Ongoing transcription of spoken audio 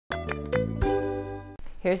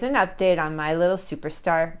Here's an update on my little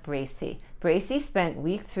superstar, Bracey. Bracey spent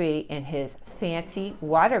week 3 in his fancy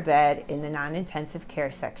waterbed in the non-intensive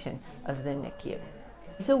care section of the NICU.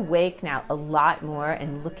 He's awake now a lot more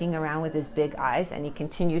and looking around with his big eyes, and he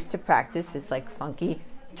continues to practice his like funky,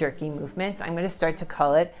 jerky movements. I'm going to start to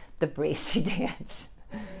call it the Bracey dance.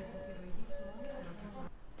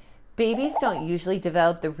 Babies don't usually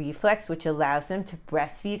develop the reflex which allows them to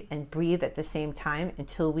breastfeed and breathe at the same time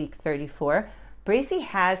until week 34. Bracey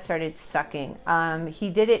has started sucking. He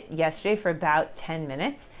did it yesterday for about 10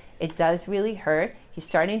 minutes. It does really hurt. He's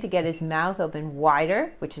starting to get his mouth open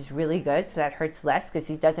wider, which is really good, so that hurts less because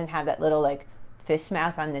he doesn't have that little like fish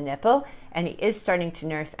mouth on the nipple, and he is starting to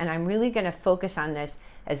nurse. And I'm really going to focus on this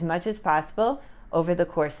as much as possible over the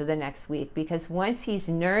course of the next week, because once he's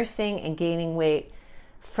nursing and gaining weight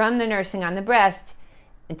from the nursing on the breast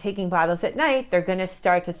and taking bottles at night, they're going to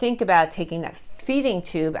start to think about taking that feeding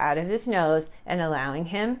tube out of his nose and allowing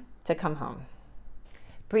him to come home.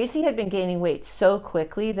 Bracey had been gaining weight so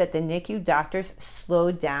quickly that the NICU doctors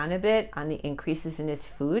slowed down a bit on the increases in his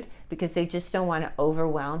food because they just don't want to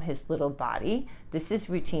overwhelm his little body. This is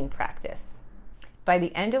routine practice. By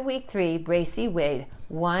the end of week 3, Bracey weighed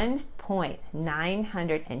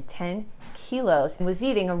 1.910 kilos and was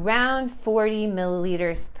eating around 40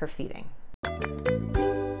 milliliters per feeding.